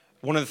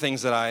One of the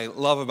things that I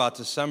love about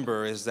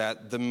December is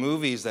that the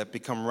movies that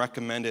become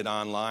recommended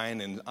online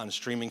and on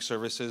streaming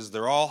services,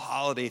 they're all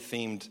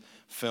holiday-themed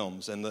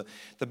films. And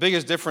the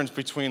biggest difference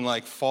between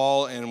like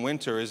fall and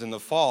winter is in the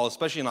fall,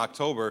 especially in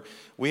October,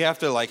 we have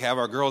to like have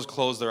our girls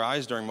close their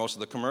eyes during most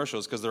of the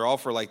commercials because they're all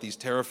for like these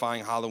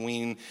terrifying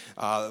Halloween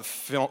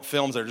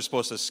films that are just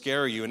supposed to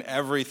scare you, and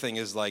everything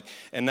is like,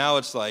 and now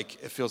it's like,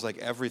 it feels like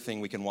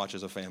everything we can watch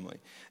as a family.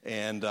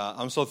 And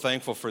I'm so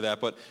thankful for that.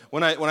 But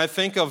when I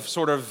think of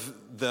sort of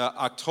the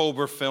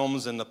October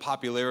films and the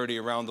popularity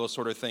around those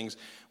sort of things,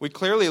 we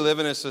clearly live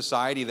in a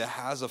society that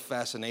has a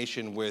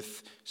fascination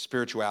with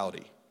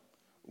spirituality,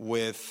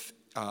 with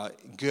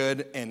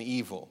good and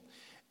evil.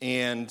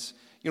 And,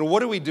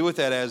 what do we do with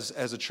that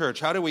as a church?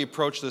 How do we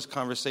approach this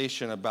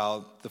conversation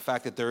about the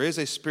fact that there is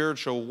a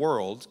spiritual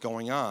world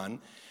going on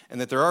and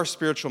that there are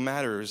spiritual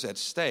matters at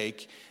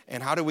stake,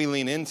 and how do we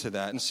lean into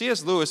that? And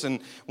C.S. Lewis,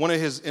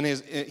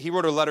 he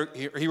wrote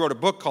a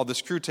book called The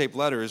Screwtape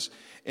Letters,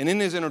 and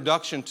in his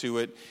introduction to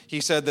it, he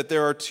said that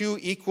there are two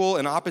equal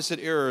and opposite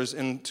errors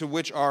in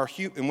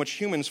which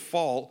humans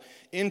fall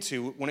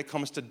into when it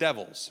comes to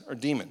devils or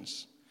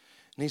demons.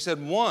 And he said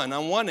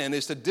on one end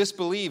is to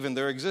disbelieve in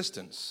their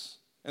existence.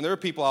 And there are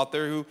people out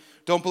there who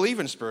don't believe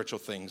in spiritual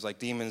things like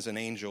demons and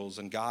angels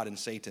and God and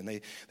Satan.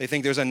 They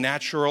think there's a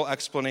natural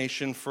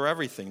explanation for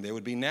everything. They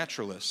would be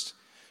naturalists.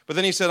 But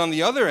then he said on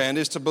the other end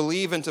is to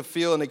believe and to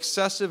feel an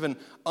excessive and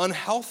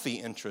unhealthy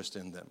interest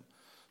in them.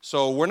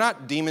 So we're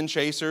not demon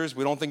chasers.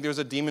 We don't think there's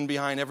a demon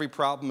behind every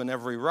problem and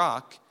every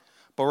rock.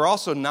 But we're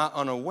also not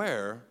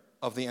unaware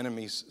of the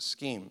enemy's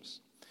schemes.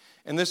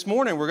 And this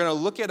morning, we're going to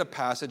look at a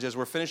passage as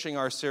we're finishing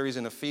our series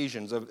in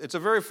Ephesians. It's a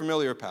very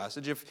familiar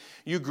passage. If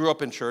you grew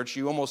up in church,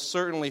 you almost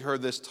certainly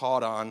heard this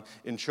taught on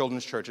in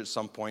children's church at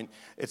some point.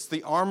 It's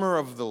the armor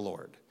of the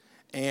Lord.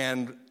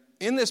 And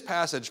in this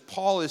passage,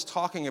 Paul is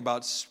talking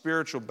about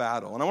spiritual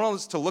battle. And I want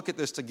us to look at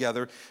this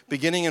together,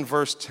 beginning in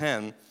verse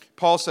 10.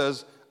 Paul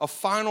says, a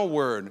final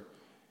word.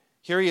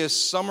 Here he is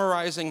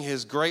summarizing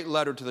his great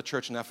letter to the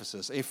church in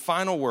Ephesus. A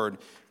final word.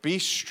 Be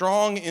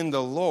strong in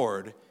the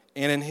Lord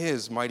and in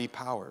his mighty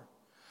power.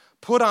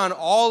 Put on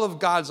all of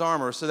God's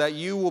armor so that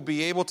you will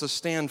be able to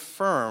stand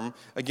firm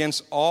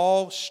against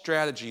all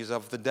strategies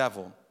of the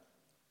devil.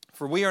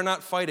 For we are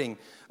not fighting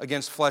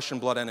against flesh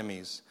and blood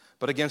enemies,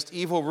 but against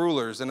evil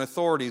rulers and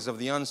authorities of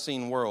the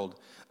unseen world,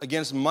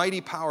 against mighty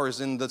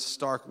powers in the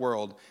dark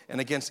world, and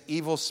against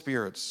evil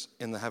spirits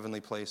in the heavenly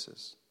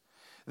places.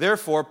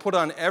 Therefore, put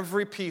on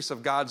every piece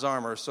of God's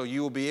armor so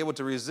you will be able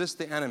to resist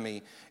the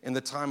enemy in the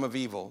time of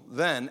evil.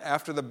 Then,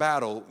 after the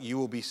battle, you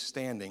will be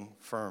standing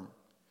firm.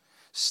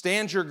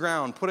 Stand your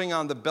ground, putting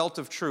on the belt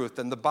of truth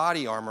and the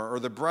body armor or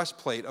the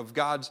breastplate of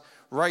God's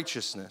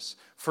righteousness.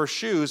 For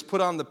shoes, put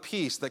on the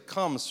peace that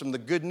comes from the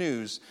good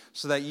news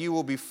so that you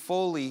will be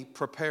fully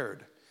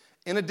prepared.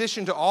 In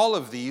addition to all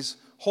of these,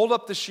 hold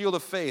up the shield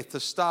of faith to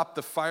stop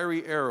the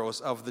fiery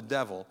arrows of the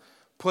devil.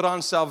 Put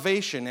on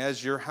salvation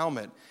as your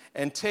helmet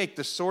and take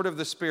the sword of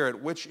the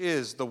Spirit, which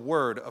is the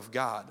word of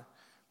God.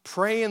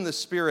 Pray in the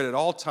Spirit at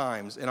all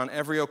times and on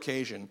every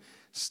occasion.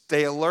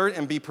 Stay alert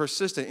and be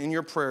persistent in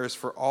your prayers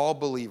for all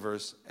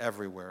believers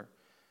everywhere.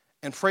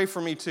 And pray for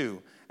me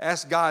too.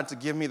 Ask God to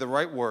give me the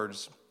right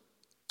words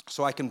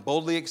so I can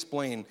boldly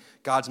explain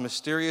God's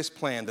mysterious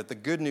plan that the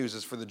good news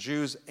is for the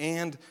Jews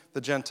and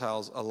the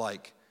Gentiles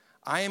alike.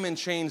 I am in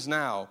chains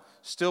now,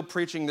 still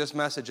preaching this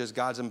message as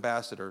God's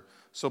ambassador,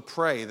 so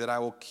pray that I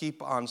will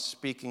keep on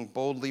speaking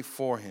boldly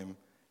for him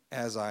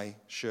as I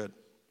should.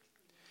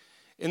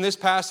 In this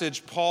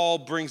passage, Paul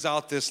brings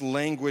out this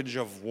language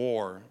of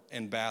war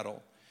and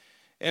battle.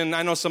 And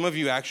I know some of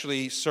you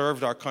actually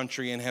served our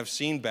country and have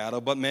seen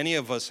battle, but many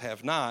of us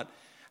have not.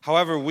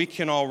 However, we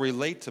can all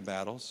relate to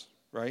battles,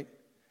 right?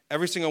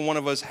 Every single one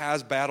of us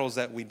has battles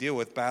that we deal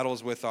with,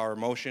 battles with our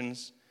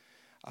emotions,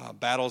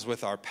 battles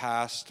with our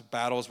past,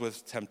 battles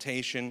with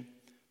temptation,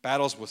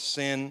 battles with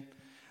sin,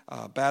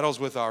 battles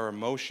with our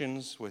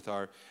emotions, with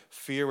our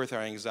fear, with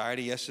our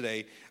anxiety.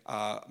 Yesterday,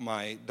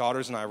 my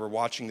daughters and I were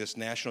watching this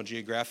National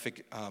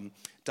Geographic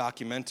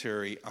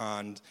documentary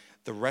on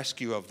the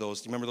rescue of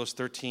those. Do you remember those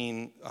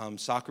 13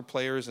 soccer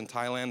players in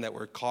Thailand that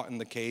were caught in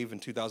the cave in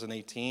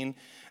 2018?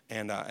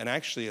 And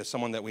actually, as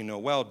someone that we know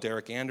well,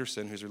 Derek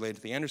Anderson, who's related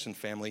to the Anderson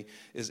family,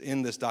 is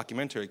in this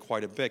documentary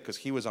quite a bit because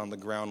he was on the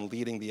ground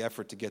leading the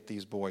effort to get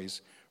these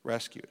boys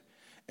rescued.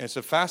 And it's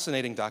a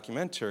fascinating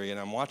documentary, and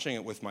I'm watching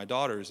it with my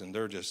daughters, and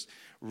they're just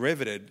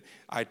riveted.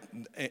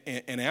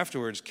 And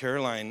afterwards,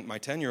 Caroline, my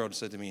 10-year-old,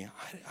 said to me,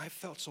 I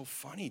felt so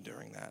funny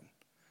during that.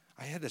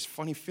 I had this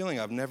funny feeling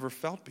I've never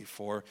felt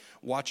before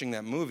watching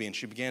that movie, and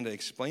she began to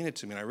explain it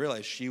to me, and I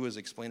realized she was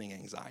explaining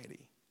anxiety.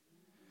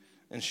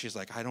 And she's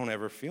like, I don't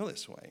ever feel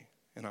this way.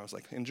 And I was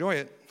like, enjoy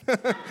it.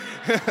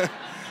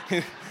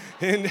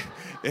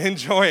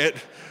 Enjoy it,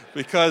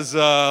 because a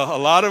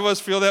lot of us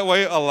feel that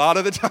way a lot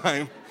of the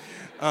time.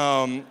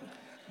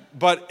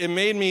 But it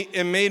made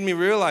me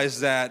realize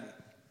that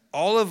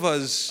all of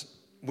us,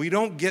 we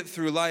don't get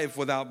through life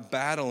without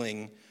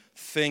battling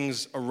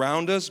things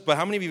around us. But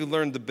how many of you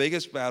learned the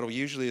biggest battle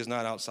usually is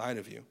not outside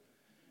of you?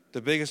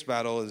 The biggest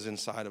battle is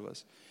inside of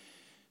us.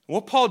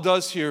 What Paul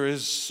does here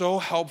is so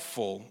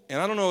helpful. And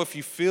I don't know if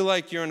you feel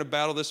like you're in a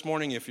battle this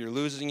morning, if you're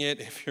losing it,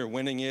 if you're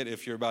winning it,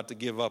 if you're about to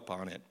give up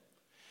on it.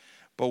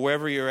 But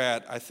wherever you're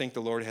at, I think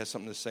the Lord has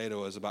something to say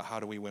to us about how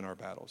do we win our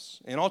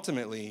battles. And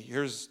ultimately,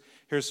 here's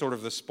sort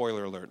of the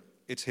spoiler alert.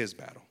 It's his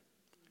battle.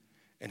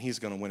 And he's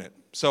going to win it.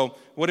 So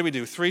what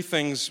do? 3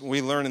 things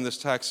we learn in this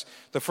text.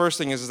 The first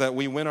thing is that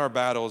we win our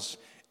battles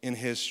in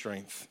his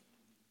strength.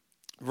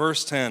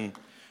 Verse 10,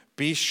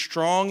 be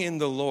strong in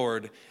the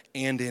Lord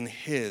and in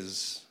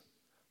his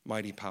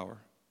mighty power.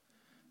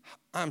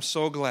 I'm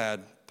so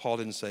glad Paul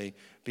didn't say,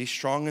 be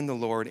strong in the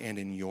Lord and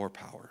in your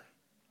power.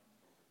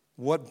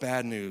 What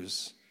bad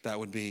news that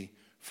would be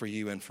for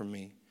you and for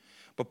me.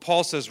 But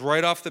Paul says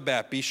right off the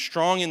bat, be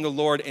strong in the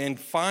Lord and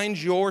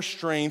find your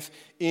strength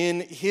in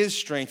his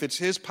strength. It's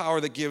his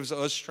power that gives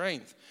us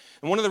strength.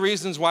 And one of the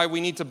reasons why we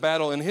need to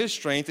battle in his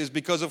strength is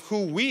because of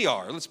who we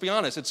are. Let's be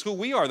honest, it's who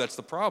we are that's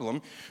the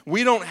problem.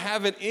 We don't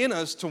have it in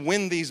us to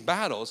win these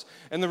battles.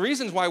 And the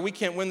reasons why we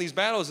can't win these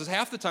battles is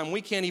half the time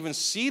we can't even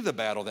see the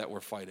battle that we're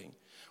fighting.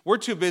 We're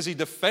too busy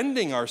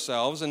defending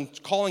ourselves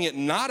and calling it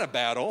not a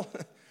battle,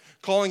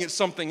 calling it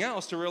something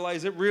else to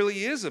realize it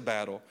really is a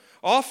battle.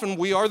 Often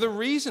we are the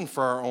reason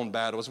for our own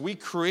battles. We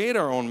create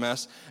our own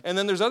mess. And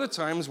then there's other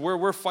times where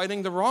we're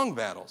fighting the wrong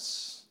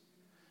battles.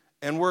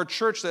 And we're a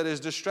church that is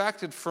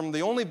distracted from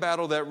the only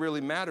battle that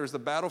really matters, the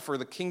battle for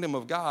the kingdom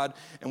of God,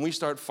 and we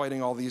start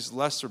fighting all these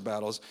lesser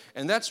battles.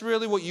 And that's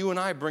really what you and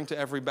I bring to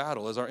every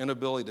battle, is our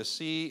inability to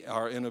see,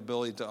 our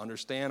inability to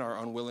understand, our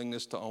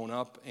unwillingness to own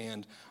up,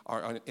 and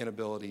our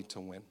inability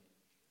to win.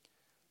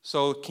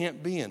 So it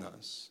can't be in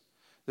us.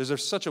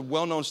 There's such a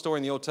well-known story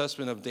in the Old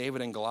Testament of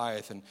David and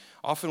Goliath, and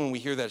often when we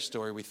hear that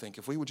story, we think,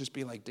 if we would just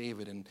be like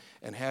David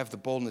and have the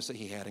boldness that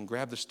he had and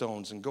grab the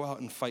stones and go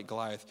out and fight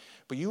Goliath.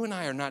 But you and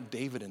I are not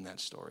David in that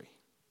story.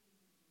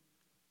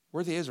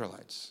 We're the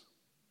Israelites.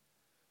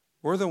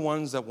 We're the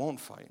ones that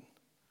won't fight.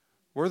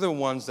 We're the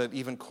ones that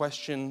even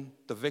question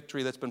the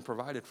victory that's been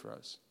provided for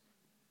us.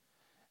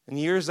 And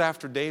years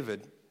after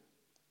David,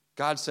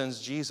 God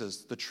sends Jesus,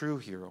 the true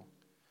hero.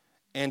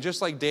 And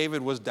just like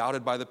David was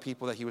doubted by the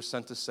people that he was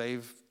sent to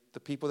save, the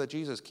people that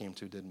Jesus came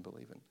to didn't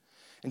believe in.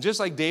 And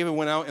just like David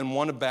went out and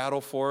won a battle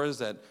for us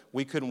that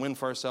we couldn't win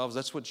for ourselves,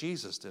 that's what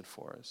Jesus did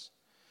for us.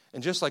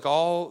 And just like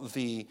all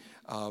the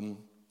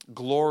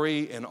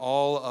glory and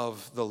all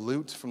of the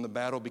loot from the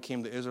battle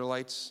became the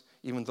Israelites,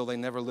 even though they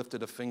never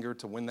lifted a finger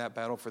to win that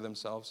battle for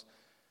themselves,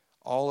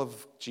 all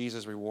of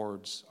Jesus'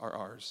 rewards are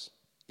ours,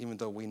 even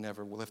though we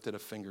never lifted a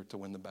finger to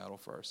win the battle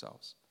for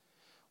ourselves.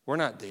 We're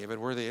not David,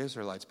 we're the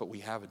Israelites, but we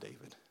have a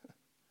David.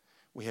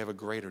 We have a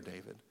greater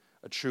David,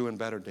 a true and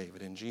better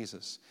David in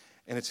Jesus.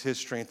 And it's his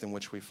strength in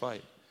which we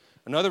fight.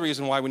 Another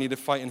reason why we need to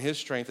fight in his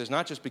strength is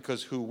not just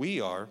because who we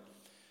are,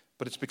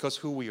 but it's because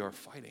who we are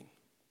fighting.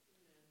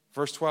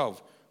 Verse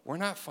 12, we're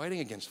not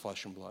fighting against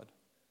flesh and blood.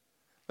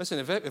 Listen,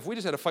 if we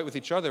just had to fight with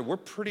each other, we're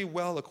pretty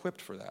well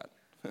equipped for that.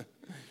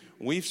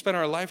 We've spent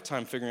our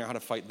lifetime figuring out how to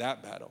fight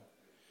that battle.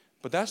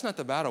 But that's not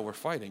the battle we're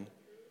fighting.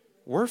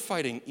 We're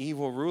fighting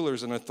evil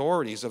rulers and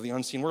authorities of the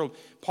unseen world.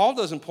 Paul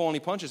doesn't pull any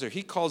punches there.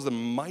 He calls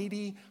them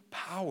mighty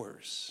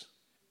powers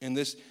in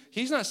this.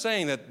 He's not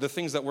saying that the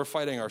things that we're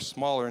fighting are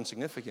small or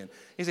insignificant.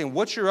 He's saying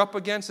what you're up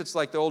against, it's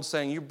like the old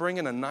saying, you bring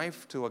in a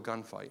knife to a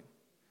gunfight.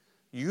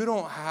 You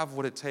don't have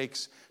what it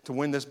takes to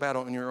win this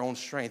battle in your own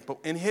strength, but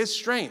in his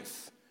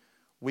strength,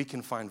 we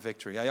can find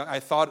victory. I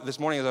thought this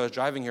morning as I was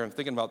driving here and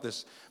thinking about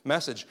this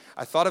message,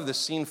 I thought of this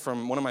scene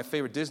from one of my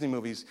favorite Disney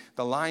movies,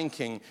 The Lion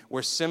King,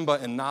 where Simba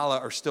and Nala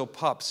are still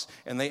pups,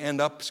 and they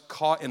end up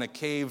caught in a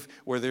cave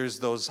where there's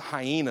those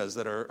hyenas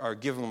that are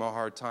giving them a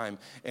hard time.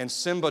 And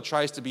Simba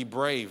tries to be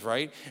brave,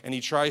 right? And he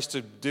tries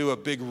to do a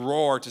big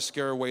roar to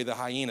scare away the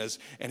hyenas,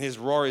 and his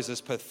roar is this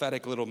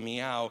pathetic little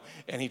meow,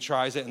 and he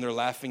tries it, and they're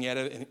laughing at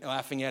him,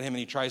 and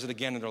he tries it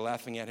again, and they're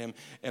laughing at him.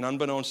 And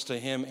unbeknownst to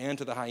him and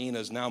to the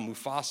hyenas, now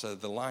Mufasa,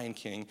 the Lion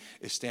King,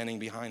 is standing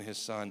behind his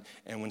son.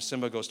 And when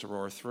Simba goes to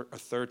roar a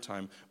third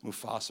time,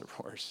 Mufasa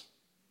roars.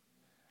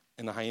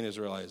 And the hyenas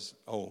realize,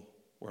 oh,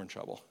 we're in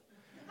trouble.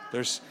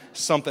 There's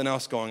something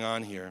else going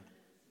on here.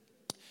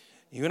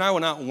 You and I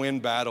will not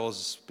win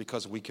battles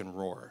because we can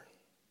roar,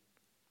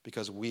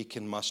 because we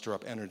can muster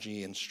up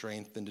energy and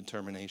strength and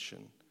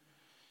determination.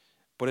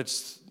 But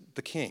it's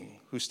the King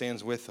who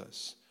stands with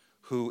us,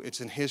 who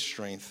it's in his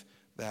strength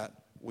that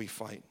we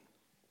fight.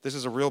 This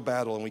is a real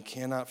battle, and we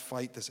cannot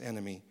fight this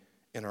enemy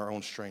in our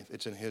own strength.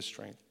 It's in his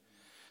strength.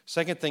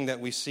 Second thing that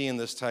we see in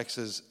this text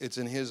is it's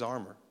in his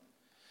armor.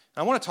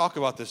 I want to talk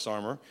about this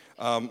armor.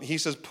 He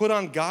says, put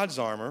on God's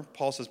armor.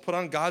 Paul says, put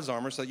on God's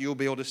armor so that you will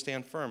be able to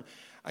stand firm.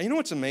 You know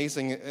what's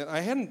amazing?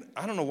 I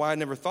don't know why I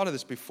never thought of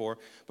this before,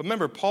 but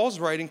remember, Paul's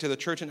writing to the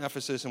church in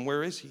Ephesus, and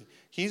where is he?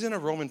 He's in a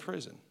Roman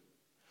prison.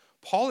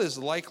 Paul is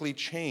likely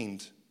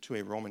chained to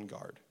a Roman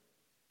guard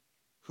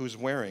who's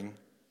wearing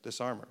this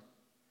armor.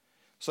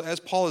 So as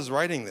Paul is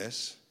writing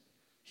this,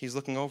 he's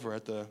looking over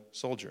at the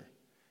soldier,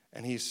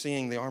 and he's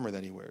seeing the armor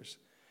that he wears.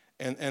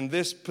 And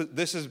this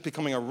is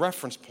becoming a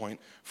reference point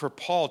for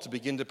Paul to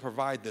begin to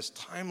provide this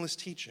timeless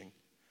teaching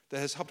that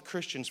has helped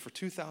Christians for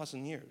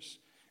 2,000 years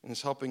and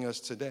is helping us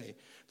today.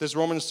 This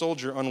Roman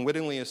soldier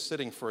unwittingly is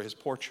sitting for his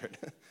portrait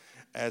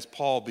as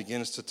Paul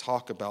begins to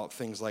talk about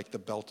things like the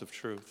belt of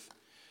truth.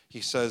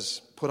 He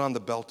says, put on the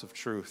belt of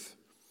truth.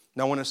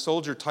 Now, when a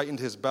soldier tightened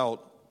his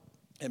belt,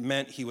 it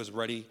meant he was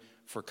ready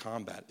for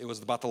combat. It was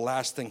about the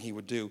last thing he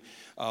would do.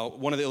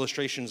 One of the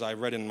illustrations I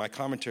read in my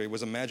commentary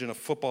was, imagine a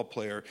football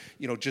player,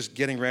 just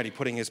getting ready,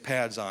 putting his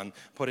pads on,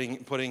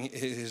 putting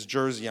his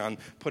jersey on,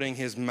 putting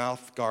his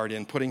mouth guard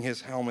in, putting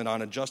his helmet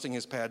on, adjusting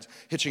his pads,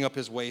 hitching up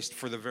his waist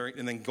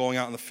and then going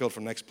out in the field for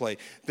the next play.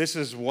 This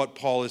is what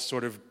Paul is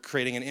sort of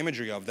creating an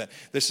imagery of, that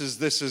this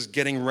is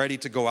getting ready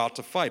to go out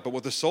to fight. But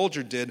what the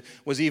soldier did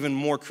was even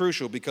more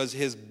crucial, because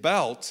his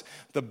belt,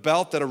 the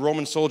belt that a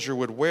Roman soldier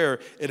would wear,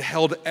 it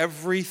held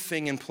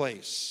everything in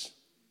place.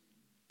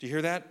 Do you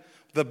hear that?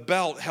 The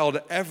belt held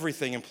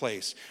everything in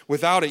place.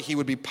 Without it, he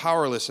would be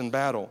powerless in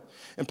battle.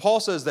 And Paul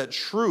says that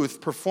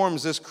truth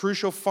performs this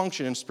crucial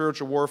function in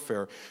spiritual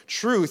warfare.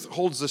 Truth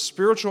holds the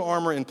spiritual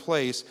armor in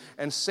place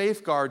and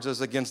safeguards us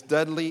against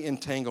deadly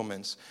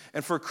entanglements.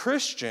 And for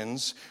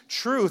Christians,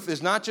 truth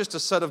is not just a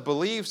set of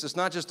beliefs. It's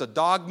not just a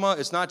dogma.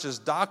 It's not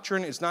just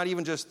doctrine. It's not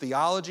even just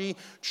theology.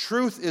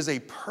 Truth is a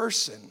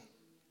person.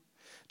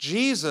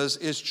 Jesus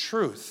is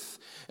truth.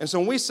 And so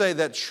when we say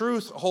that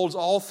truth holds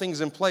all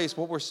things in place,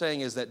 what we're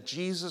saying is that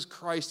Jesus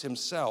Christ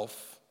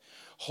himself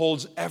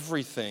holds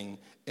everything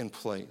in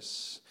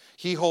place.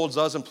 He holds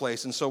us in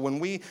place. And so when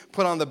we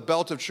put on the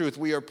belt of truth,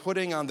 we are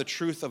putting on the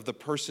truth of the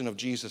person of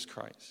Jesus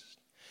Christ.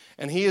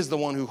 And he is the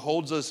one who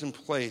holds us in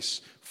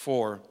place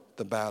for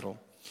the battle.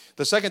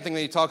 The second thing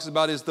that he talks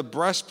about is the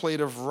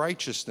breastplate of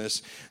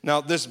righteousness.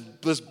 Now, this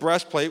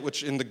breastplate,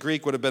 which in the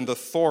Greek would have been the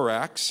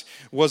thorax,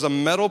 was a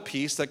metal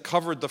piece that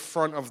covered the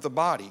front of the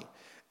body.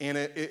 And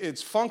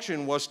its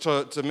function was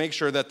to make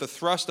sure that the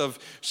thrust of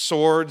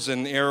swords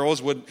and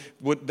arrows would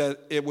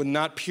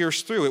not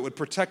pierce through. It would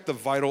protect the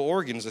vital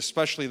organs,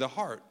 especially the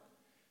heart.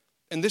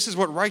 And this is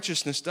what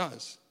righteousness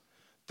does.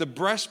 The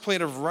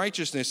breastplate of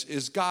righteousness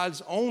is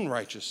God's own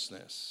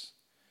righteousness.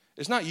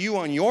 It's not you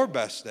on your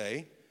best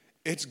day.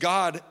 It's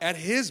God at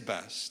his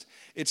best.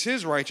 It's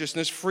his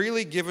righteousness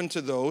freely given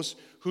to those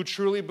who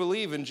truly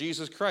believe in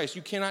Jesus Christ.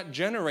 You cannot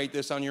generate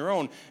this on your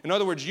own. In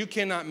other words, you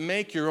cannot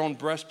make your own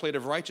breastplate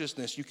of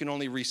righteousness. You can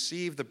only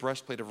receive the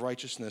breastplate of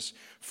righteousness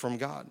from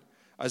God.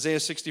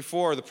 Isaiah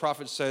 64, the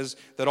prophet says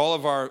that all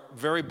of our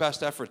very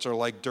best efforts are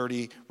like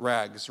dirty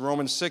rags.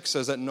 Romans 6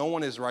 says that no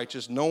one is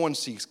righteous, no one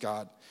seeks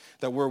God,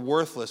 that we're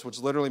worthless, which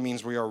literally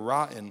means we are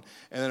rotten.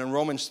 And then in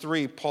Romans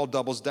 3, Paul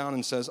doubles down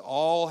and says,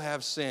 all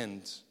have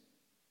sinned.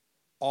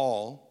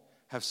 All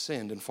have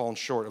sinned and fallen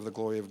short of the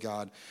glory of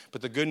God.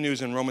 But the good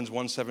news in Romans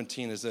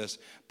 1:17 is this,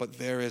 but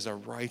there is a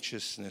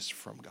righteousness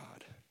from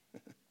God.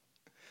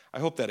 I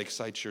hope that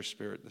excites your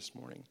spirit this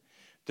morning.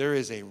 There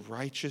is a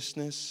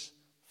righteousness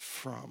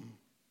from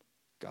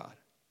God,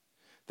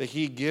 that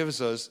he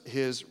gives us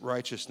his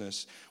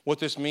righteousness. What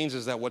this means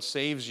is that what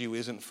saves you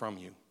isn't from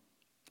you,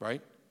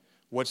 right?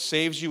 What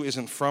saves you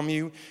isn't from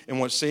you, and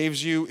what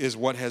saves you is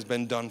what has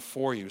been done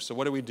for you. So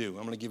what do?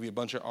 I'm going to give you a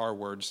bunch of R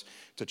words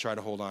to try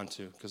to hold on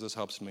to, because this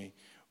helps me.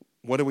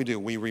 What do?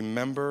 We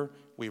remember,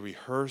 we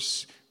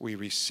rehearse, we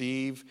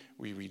receive,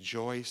 we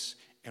rejoice,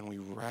 and we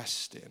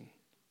rest in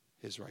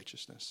his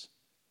righteousness.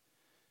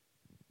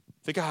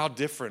 Think of how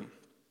different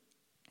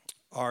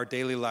our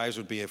daily lives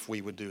would be if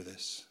we would do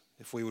this.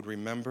 If we would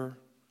remember,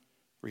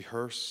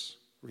 rehearse,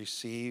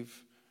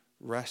 receive,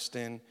 rest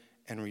in,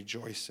 and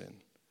rejoice in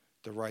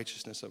the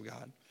righteousness of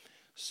God.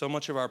 So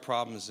much of our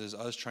problems is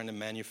us trying to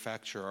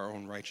manufacture our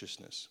own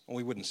righteousness. Well,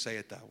 we wouldn't say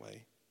it that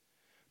way,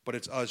 but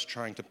it's us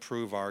trying to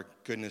prove our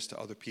goodness to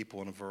other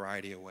people in a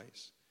variety of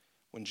ways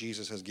when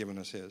Jesus has given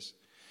us his.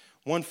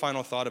 One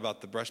final thought about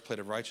the breastplate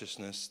of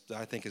righteousness that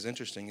I think is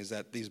interesting is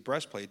that these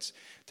breastplates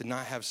did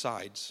not have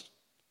sides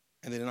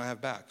and they did not have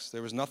backs.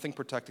 There was nothing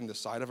protecting the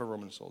side of a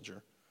Roman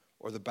soldier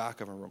or the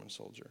back of a Roman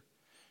soldier.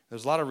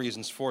 There's a lot of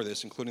reasons for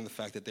this, including the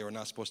fact that they were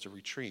not supposed to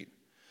retreat.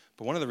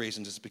 But one of the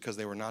reasons is because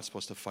they were not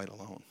supposed to fight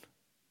alone.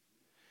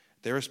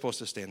 They were supposed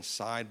to stand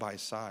side by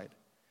side.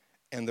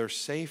 And their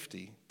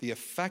safety, the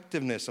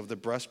effectiveness of the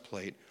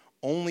breastplate,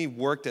 only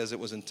worked as it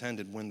was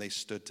intended when they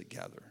stood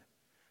together.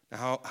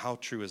 Now, how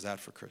true is that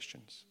for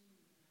Christians?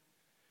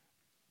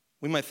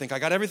 We might think, I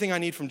got everything I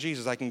need from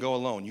Jesus, I can go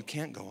alone. You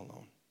can't go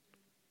alone.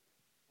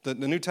 The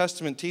New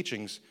Testament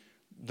teachings,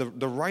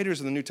 the writers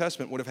of the New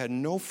Testament would have had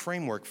no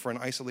framework for an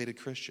isolated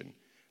Christian.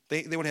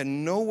 They would have had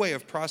no way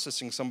of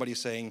processing somebody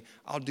saying,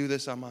 I'll do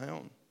this on my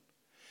own.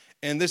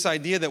 And this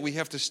idea that we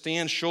have to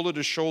stand shoulder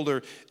to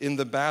shoulder in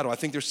the battle, I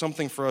think there's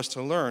something for us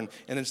to learn.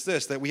 And it's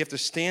this, that we have to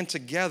stand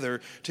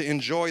together to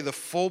enjoy the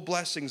full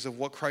blessings of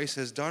what Christ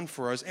has done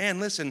for us.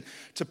 And listen,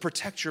 to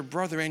protect your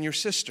brother and your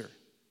sister.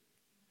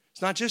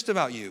 It's not just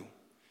about you.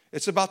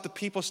 It's about the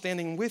people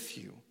standing with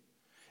you.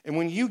 And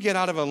when you get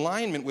out of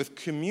alignment with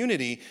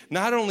community,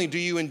 not only do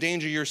you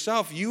endanger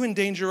yourself, you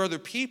endanger other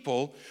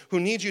people who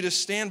need you to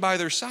stand by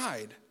their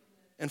side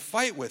and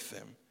fight with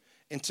them.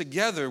 And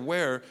together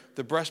wear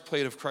the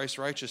breastplate of Christ's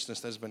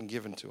righteousness that has been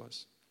given to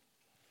us.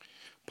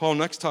 Paul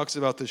next talks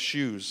about the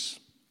shoes,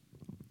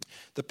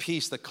 the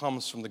peace that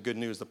comes from the good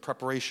news, the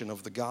preparation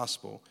of the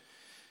gospel.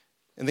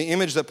 And the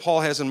image that Paul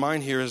has in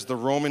mind here is the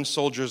Roman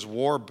soldier's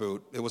war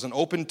boot. It was an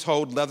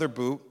open-toed leather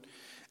boot,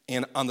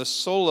 and on the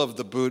sole of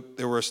the boot,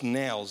 there were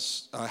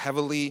nails, a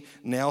heavily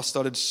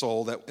nail-studded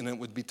sole, and it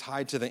would be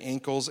tied to the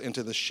ankles and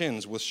to the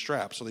shins with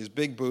straps. So these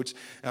big boots,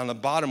 and on the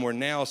bottom were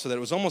nails, so that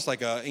it was almost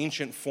like an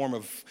ancient form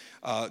of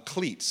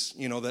cleats,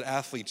 that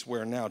athletes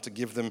wear now to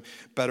give them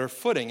better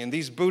footing. And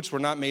these boots were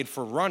not made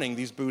for running.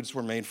 These boots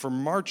were made for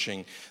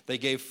marching. They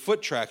gave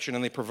foot traction,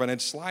 and they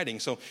prevented sliding.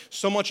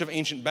 So much of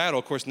ancient battle,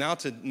 of course, now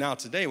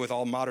today, with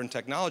all modern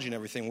technology and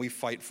everything, we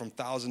fight from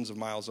thousands of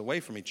miles away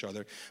from each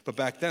other. But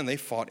back then, they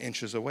fought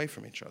inches away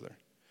from each other.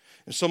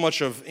 And so much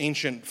of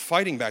ancient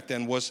fighting back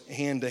then was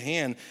hand to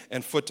hand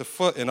and foot to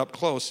foot and up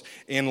close.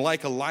 And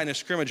like a line of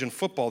scrimmage in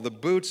football, the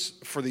boots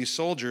for these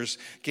soldiers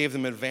gave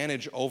them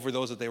advantage over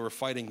those that they were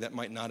fighting that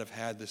might not have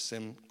had the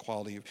same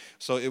quality.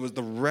 So it was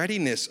the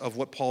readiness of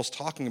what Paul's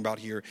talking about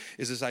here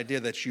is this idea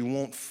that you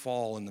won't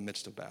fall in the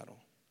midst of battle.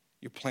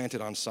 You're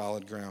planted on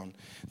solid ground.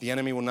 The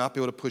enemy will not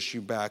be able to push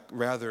you back.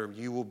 Rather,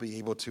 you will be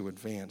able to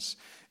advance.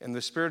 And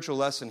the spiritual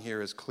lesson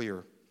here is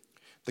clear.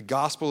 The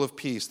gospel of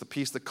peace, the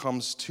peace that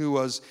comes to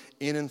us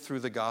in and through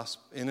the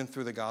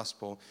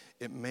gospel,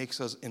 it makes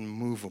us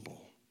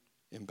immovable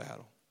in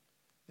battle.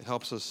 It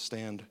helps us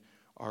stand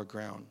our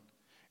ground.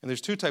 And there's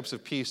two types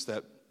of peace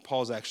that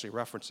Paul's actually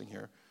referencing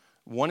here.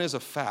 One is a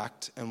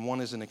fact and one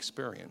is an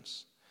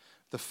experience.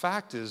 The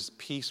fact is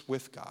peace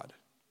with God.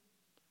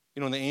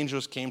 When the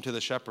angels came to the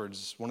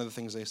shepherds, one of the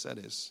things they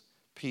said is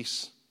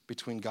peace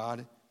between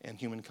God and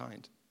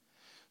humankind.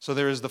 So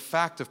there is the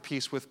fact of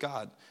peace with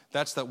God.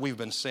 That's that we've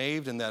been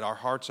saved and that our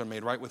hearts are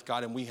made right with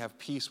God and we have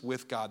peace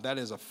with God. That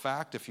is a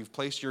fact. If you've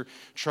placed your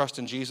trust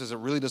in Jesus, it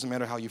really doesn't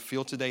matter how you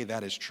feel today.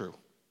 That is true.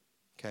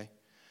 Okay?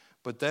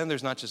 But then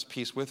there's not just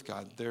peace with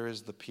God. There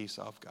is the peace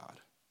of God.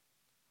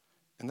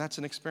 And that's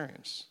an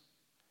experience.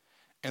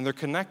 And they're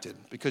connected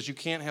because you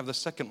can't have the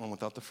second one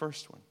without the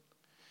first one.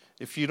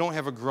 If you don't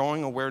have a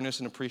growing awareness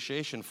and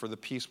appreciation for the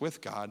peace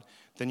with God,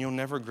 then you'll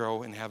never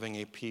grow in having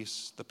the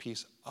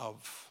peace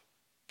of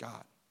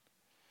God.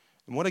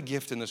 And what a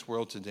gift in this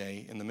world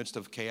today, in the midst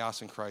of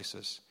chaos and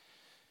crisis,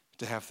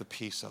 to have the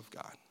peace of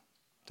God.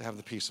 To have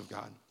the peace of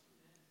God.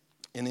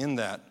 And in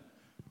that,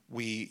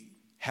 we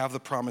have the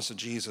promise of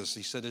Jesus.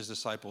 He said to his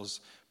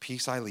disciples,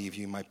 peace I leave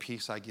you, my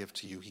peace I give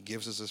to you. He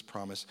gives us this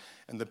promise.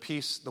 And the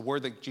peace, the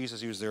word that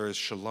Jesus used there is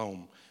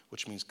shalom,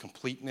 which means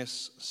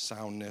completeness,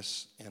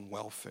 soundness, and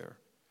welfare.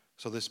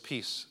 So this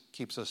peace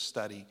keeps us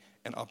steady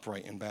and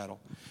upright in battle.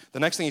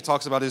 The next thing he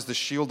talks about is the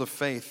shield of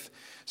faith.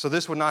 So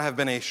this would not have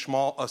been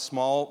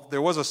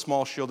there was a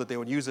small shield that they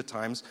would use at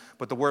times,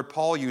 but the word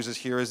Paul uses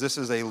here is this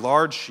is a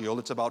large shield.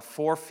 It's about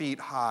 4 feet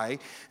high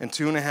and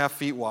 2.5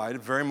 feet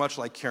wide, very much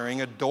like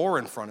carrying a door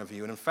in front of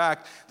you. And in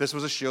fact, this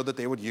was a shield that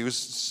they would use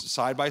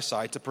side by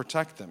side to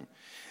protect them.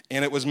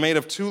 And it was made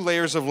of 2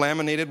 layers of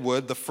laminated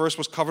wood. The first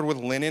was covered with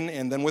linen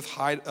and then with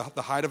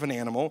the hide of an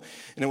animal.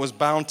 And it was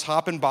bound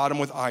top and bottom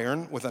with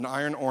an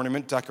iron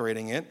ornament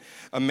decorating it.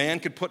 A man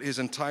could put his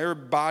entire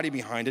body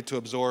behind it to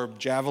absorb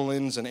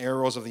javelins and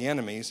arrows of the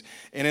enemies.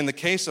 And in the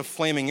case of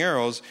flaming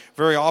arrows,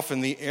 very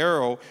often the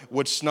arrow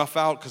would snuff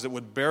out because it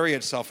would bury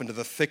itself into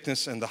the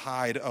thickness and the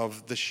hide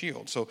of the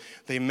shield. So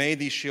they made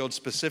these shields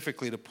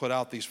specifically to put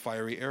out these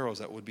fiery arrows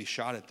that would be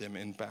shot at them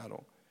in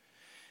battle.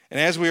 And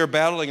as we are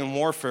battling in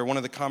warfare, one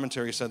of the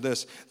commentaries said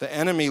this, the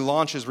enemy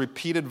launches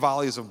repeated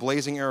volleys of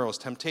blazing arrows,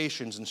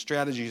 temptations and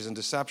strategies and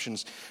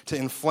deceptions to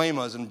inflame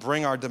us and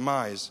bring our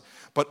demise.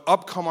 But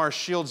up come our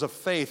shields of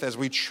faith as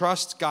we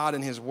trust God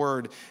and his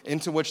word,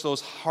 into which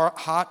those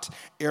hot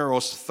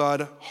arrows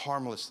thud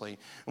harmlessly.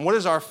 And what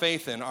is our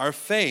faith in? Our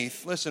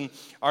faith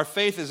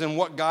is in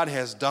what God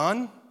has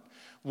done,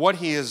 what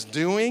he is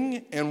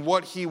doing, and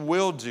what he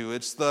will do.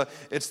 It's the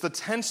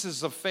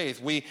tenses of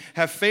faith. We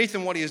have faith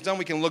in what he has done.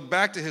 We can look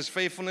back to his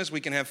faithfulness.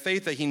 We can have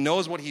faith that he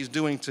knows what he's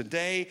doing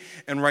today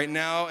and right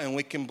now, and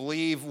we can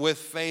believe with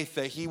faith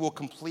that he will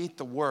complete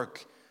the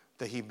work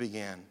that he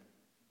began.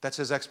 That's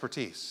his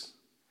expertise,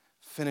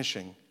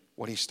 finishing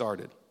what he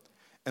started.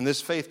 And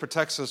this faith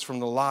protects us from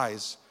the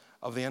lies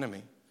of the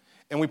enemy.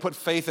 And we put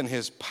faith in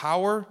his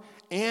power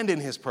and in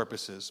his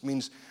purposes.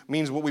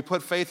 Means what we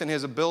put faith in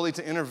his ability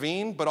to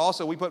intervene, but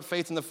also we put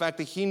faith in the fact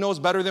that he knows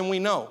better than we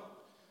know.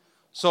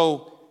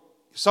 So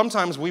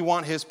sometimes we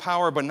want his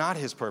power, but not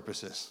his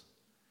purposes.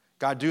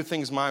 God, do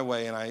things my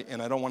way, and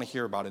I don't want to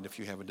hear about it if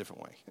you have a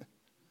different way.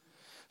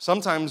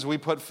 Sometimes we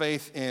put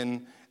faith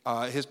in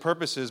his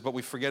purposes, but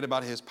we forget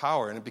about his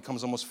power, and it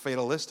becomes almost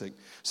fatalistic.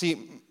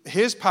 See,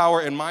 his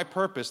power and my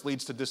purpose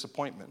leads to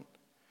disappointment.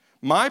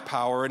 My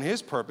power and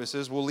his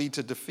purposes will lead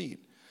to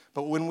defeat.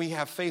 But when we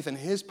have faith in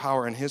his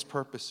power and his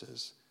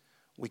purposes,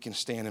 we can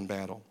stand in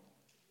battle.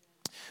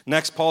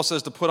 Next, Paul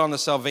says to put on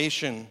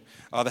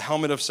the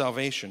helmet of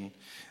salvation.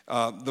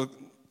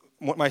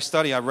 My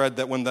study, I read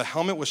that when the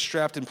helmet was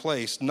strapped in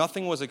place,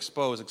 nothing was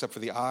exposed except for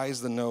the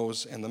eyes, the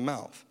nose, and the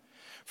mouth.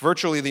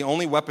 Virtually the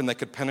only weapon that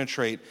could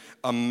penetrate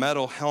a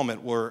metal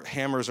helmet were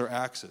hammers or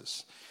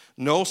axes.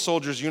 No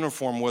soldier's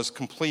uniform was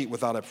complete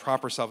without a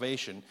proper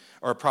salvation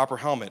or a proper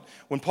helmet.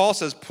 When Paul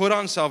says, put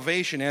on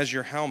salvation as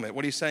your helmet,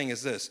 what he's saying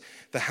is this: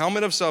 the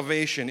helmet of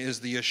salvation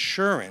is the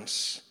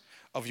assurance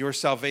of your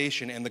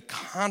salvation and the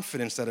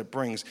confidence that it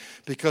brings,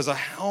 because a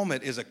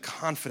helmet is a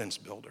confidence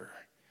builder.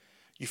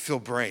 You feel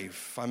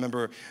brave. I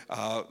remember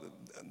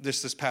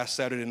this past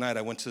Saturday night,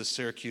 I went to the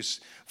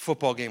Syracuse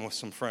football game with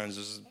some friends.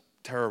 It was a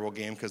terrible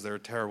game because they're a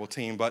terrible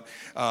team, but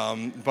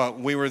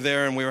we were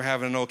there and we were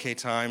having an okay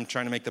time,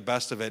 trying to make the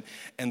best of it.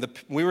 And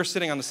we were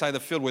sitting on the side of the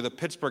field where the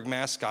Pittsburgh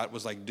mascot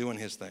was like doing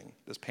his thing.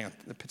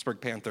 The Pittsburgh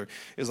Panther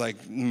is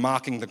like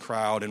mocking the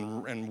crowd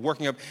and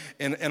working up.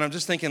 And I'm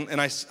just thinking,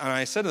 and I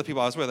said to the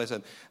people I was with, I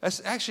said,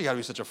 that's actually got to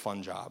be such a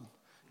fun job,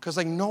 because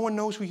like no one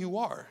knows who you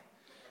are.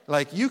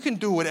 Like, you can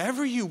do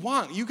whatever you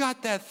want. You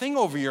got that thing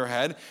over your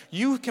head.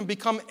 You can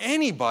become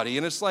anybody.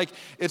 And it's like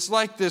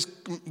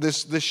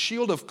this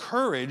shield of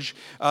courage,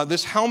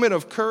 this helmet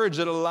of courage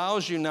that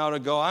allows you now to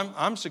go,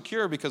 I'm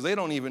secure because they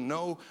don't even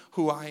know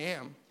who I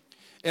am.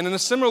 And in a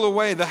similar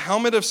way, the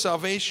helmet of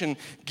salvation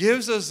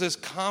gives us this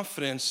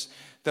confidence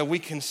that we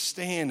can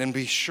stand and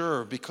be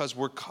sure because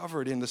we're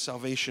covered in the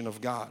salvation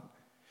of God.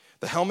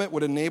 The helmet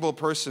would enable a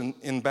person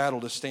in battle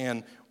to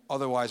stand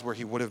otherwise where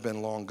he would have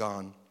been long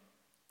gone.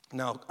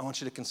 Now, I want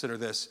you to consider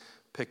this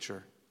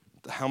picture: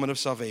 the helmet of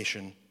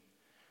salvation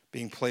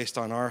being placed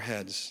on our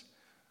heads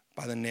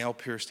by the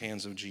nail-pierced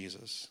hands of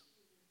Jesus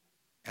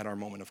at our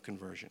moment of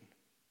conversion.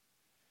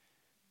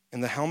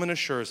 And the helmet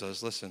assures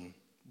us, listen,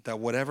 that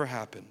whatever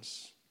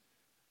happens,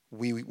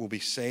 we will be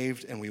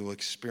saved and we will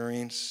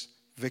experience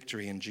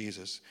victory in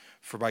Jesus.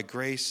 For by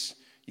grace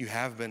you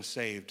have been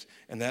saved.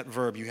 And that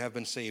verb, you have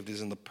been saved,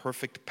 is in the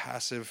perfect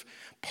passive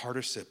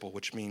participle,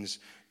 which means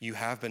you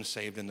have been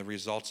saved, and the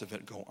results of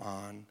it go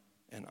on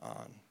and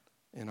on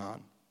and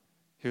on.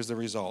 Here's the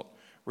result.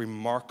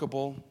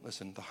 Remarkable,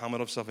 listen, the helmet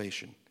of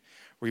salvation.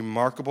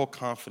 Remarkable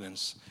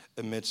confidence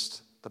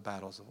amidst the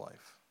battles of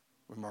life.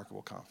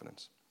 Remarkable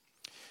confidence.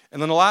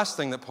 And then the last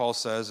thing that Paul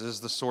says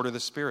is the sword of the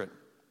Spirit.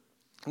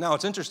 Now,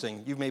 it's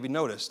interesting. You've maybe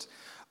noticed.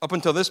 Up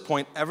until this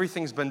point,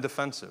 everything's been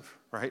defensive,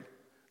 right?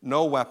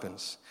 No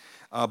weapons.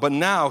 But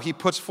now he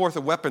puts forth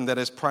a weapon that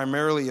is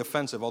primarily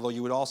offensive, although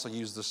you would also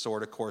use the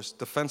sword, of course,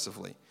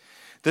 defensively.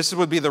 This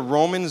would be the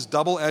Romans'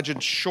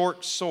 double-edged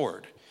short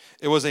sword.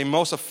 It was a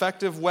most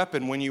effective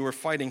weapon when you were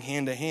fighting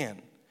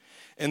hand-to-hand.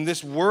 And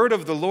this word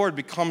of the Lord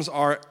becomes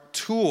our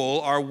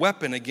tool, our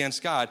weapon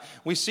against God.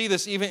 We see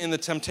this even in the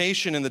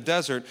temptation in the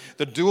desert,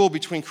 the duel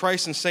between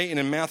Christ and Satan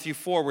in Matthew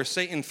 4, where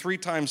Satan 3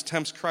 times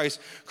tempts Christ.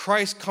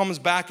 Christ comes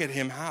back at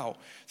him how?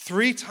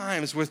 3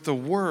 times with the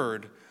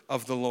word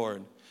of the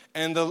Lord.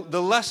 And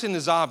the lesson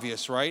is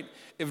obvious, right?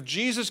 If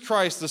Jesus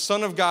Christ, the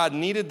Son of God,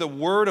 needed the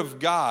word of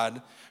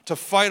God to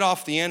fight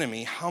off the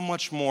enemy, how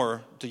much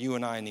more do you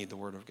and I need the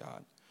word of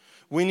God?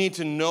 We need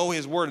to know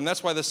his word. And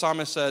that's why the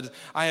psalmist said,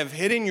 I have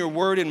hidden your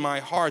word in my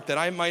heart that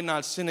I might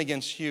not sin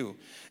against you.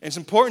 And it's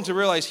important to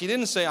realize he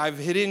didn't say, I've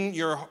hidden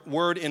your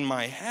word in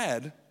my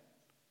head.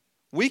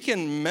 We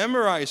can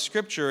memorize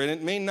scripture and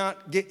it may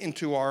not get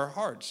into our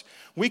hearts.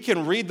 We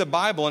can read the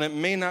Bible and it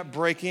may not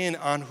break in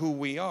on who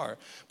we are.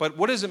 But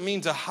what does it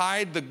mean to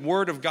hide the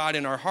word of God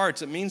in our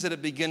hearts? It means that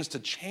it begins to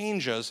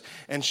change us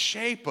and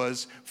shape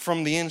us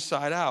from the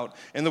inside out.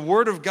 And the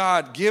word of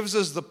God gives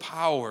us the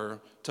power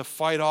to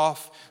fight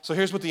off. So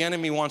here's what the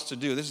enemy wants to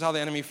do. This is how the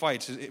enemy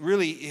fights.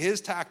 Really,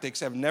 his tactics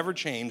have never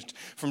changed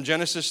from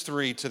Genesis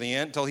 3 to the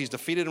end, until he's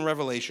defeated in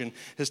Revelation.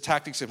 His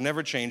tactics have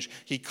never changed.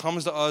 He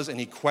comes to us and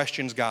he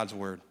questions God's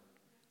word.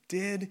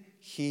 Did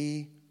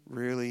he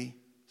really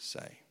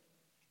say?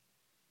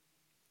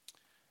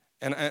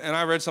 And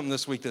I read something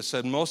this week that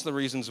said most of the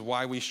reasons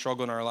why we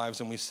struggle in our lives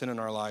and we sin in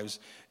our lives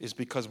is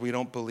because we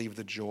don't believe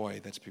the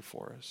joy that's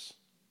before us.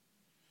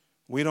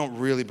 We don't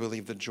really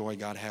believe the joy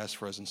God has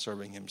for us in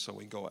serving him, so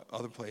we go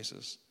other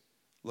places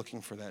looking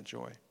for that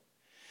joy.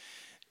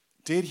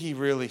 Did he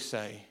really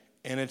say?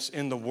 And it's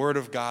in the word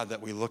of God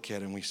that we look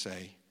at and we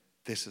say,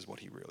 this is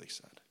what he really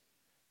said.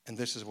 And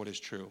this is what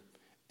is true.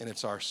 And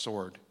it's our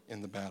sword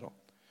in the battle.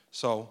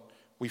 So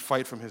we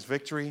fight from his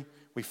victory.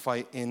 We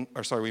fight in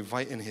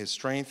his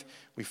strength.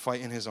 We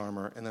fight in his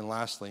armor. And then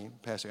lastly,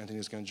 Pastor Anthony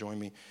is going to join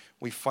me.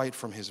 We fight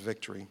from his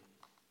victory.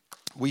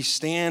 We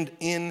stand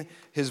in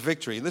his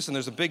victory. Listen,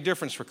 there's a big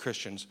difference for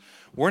Christians.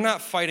 We're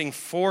not fighting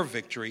for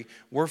victory.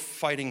 We're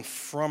fighting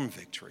from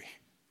victory.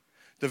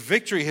 The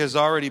victory has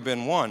already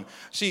been won.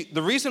 See,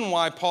 the reason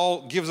why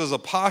Paul gives us a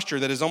posture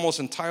that is almost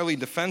entirely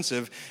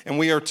defensive, and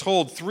we are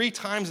told 3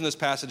 times in this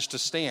passage to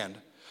stand.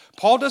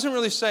 Paul doesn't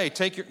really say,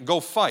 go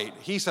fight.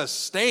 He says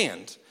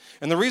stand.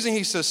 And the reason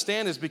he says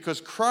stand is because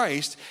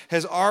Christ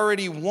has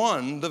already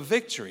won the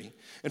victory.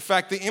 In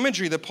fact, the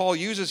imagery that Paul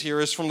uses here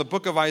is from the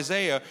book of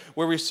Isaiah,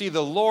 where we see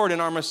the Lord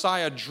and our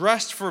Messiah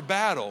dressed for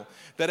battle,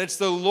 that it's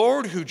the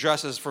Lord who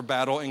dresses for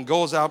battle and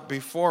goes out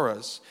before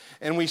us.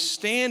 And we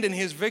stand in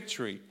his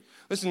victory.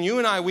 Listen, you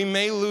and I, we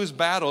may lose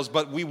battles,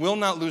 but we will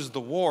not lose the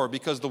war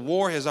because the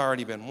war has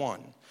already been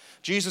won.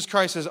 Jesus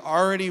Christ has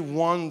already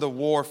won the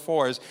war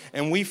for us,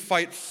 and we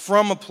fight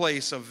from a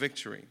place of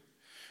victory.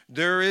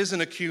 There is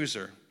an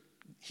accuser.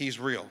 He's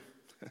real.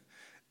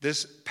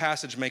 This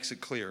passage makes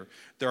it clear.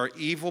 There are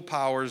evil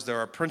powers, there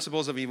are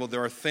principles of evil,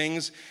 there are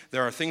things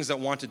that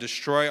want to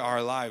destroy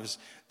our lives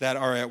that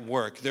are at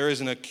work. There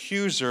is an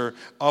accuser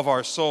of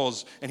our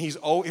souls, and here's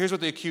what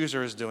the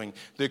accuser is doing.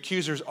 The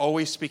accuser is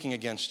always speaking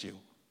against you.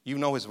 You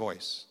know his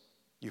voice.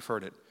 You've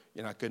heard it.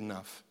 You're not good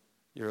enough.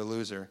 You're a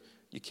loser.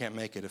 You can't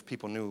make it. If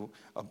people knew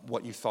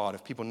what you thought,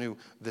 if people knew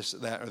this,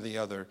 that, or the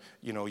other,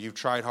 you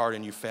tried hard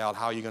and you failed.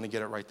 How are you going to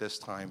get it right this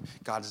time?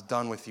 God's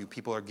done with you.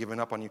 People are giving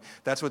up on you.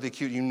 That's what the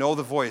accuser, you know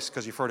the voice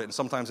because you've heard it. And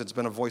sometimes it's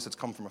been a voice that's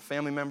come from a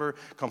family member,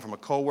 come from a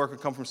coworker,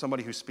 come from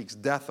somebody who speaks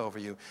death over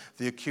you.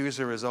 The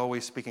accuser is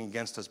always speaking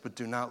against us, but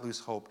do not lose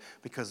hope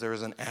because there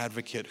is an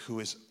advocate who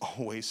is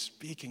always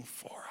speaking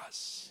for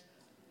us.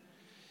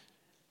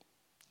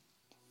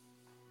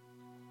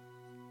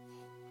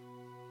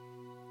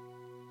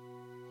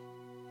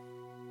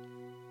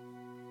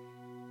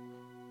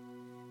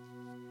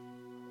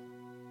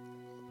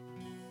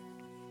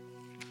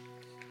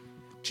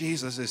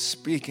 Jesus is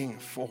speaking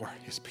for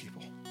his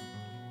people.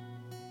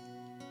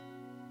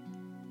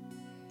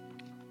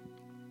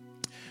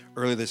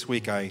 Earlier this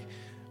week, I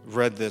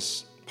read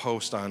this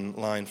post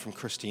online from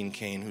Christine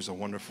Kane, who's a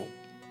wonderful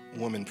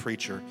woman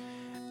preacher.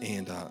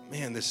 And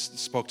man, this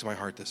spoke to my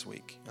heart this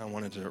week. I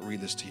wanted to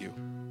read this to you.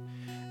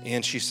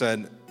 And she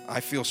said, I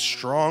feel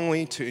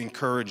strongly to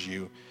encourage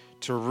you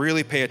to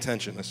really pay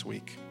attention this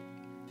week.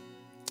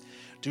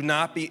 Do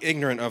not be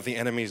ignorant of the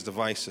enemy's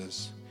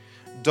devices.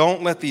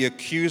 Don't let the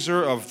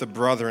accuser of the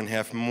brethren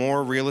have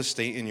more real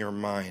estate in your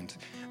mind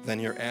than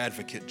your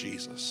advocate,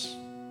 Jesus.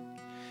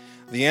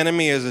 The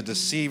enemy is a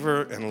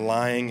deceiver, and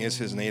lying is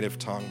his native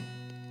tongue.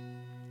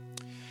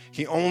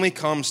 He only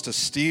comes to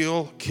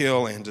steal,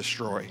 kill, and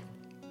destroy.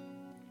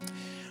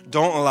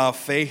 Don't allow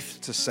fear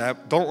to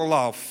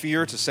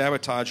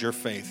sabotage your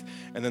faith.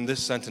 And then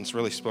this sentence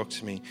really spoke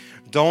to me.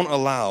 Don't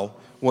allow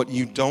what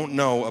you don't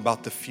know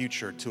about the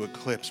future to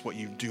eclipse what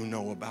you do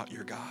know about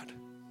your God.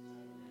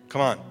 Come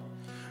on.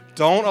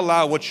 Don't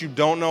allow what you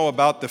don't know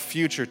about the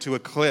future to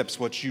eclipse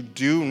what you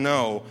do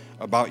know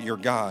about your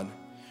God.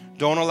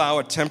 Don't allow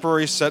a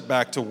temporary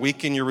setback to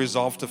weaken your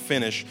resolve to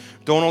finish.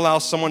 Don't allow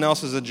someone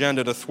else's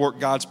agenda to thwart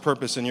God's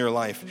purpose in your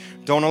life.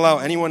 Don't allow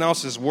anyone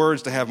else's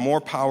words to have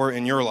more power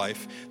in your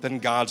life than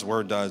God's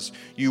word does.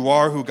 You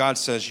are who God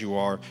says you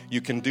are.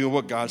 You can do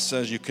what God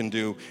says you can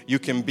do. You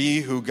can be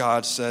who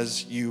God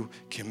says you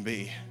can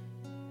be.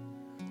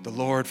 The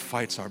Lord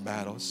fights our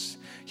battles.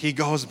 He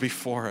goes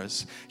before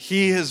us.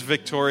 He is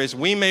victorious.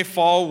 We may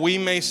fall, we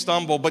may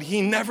stumble, but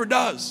he never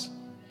does.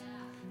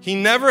 He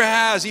never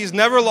has. He's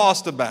never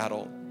lost a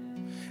battle.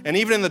 And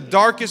even in the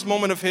darkest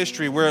moment of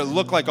history where it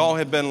looked like all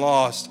had been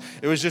lost,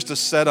 it was just a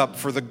setup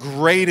for the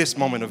greatest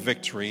moment of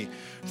victory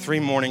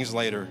 3 mornings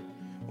later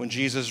when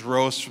Jesus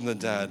rose from the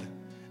dead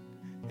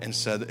and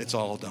said, it's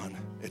all done.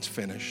 It's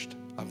finished.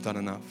 I've done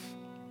enough.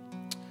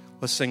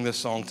 Let's sing this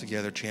song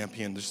together,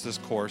 champion. This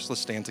chorus.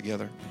 Let's stand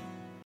together.